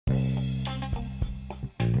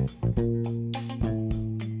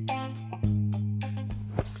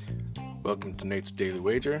Welcome to Nate's Daily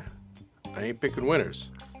Wager. I ain't picking winners,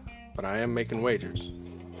 but I am making wagers.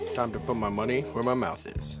 Time to put my money where my mouth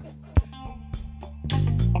is.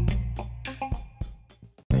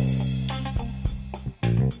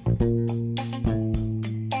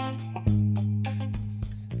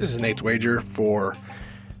 This is Nate's Wager for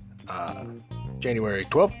January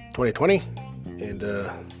 12th, 2020. And,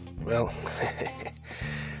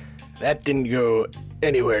 that didn't go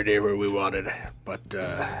anywhere near where we wanted. But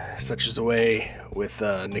such is the way with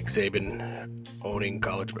Nick Saban owning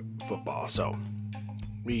college football. So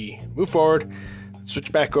we move forward,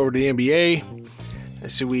 switch back over to the NBA. I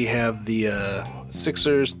see we have the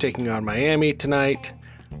Sixers taking on Miami tonight.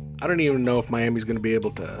 I don't even know if Miami's going to be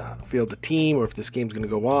able to field the team or if this game's going to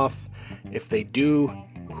go off. If they do,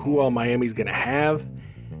 who all Miami's going to have.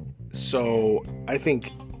 So I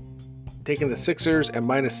think taking the Sixers at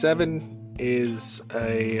 -7 is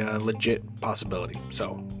a legit possibility.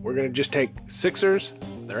 So we're going to just take Sixers.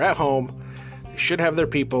 They're at home. They should have their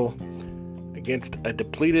people against a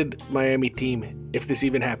depleted Miami team if this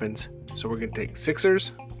even happens. So we're going to take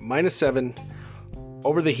Sixers -7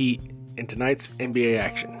 over the Heat in tonight's NBA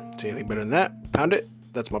action. See anything better than that? Pound it.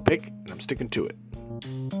 That's my pick, and I'm sticking to it.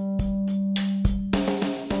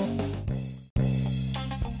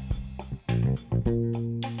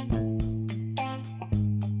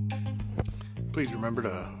 Please remember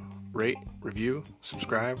to rate, review,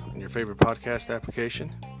 subscribe in your favorite podcast application.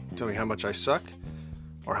 Tell me how much I suck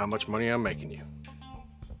or how much money I'm making you.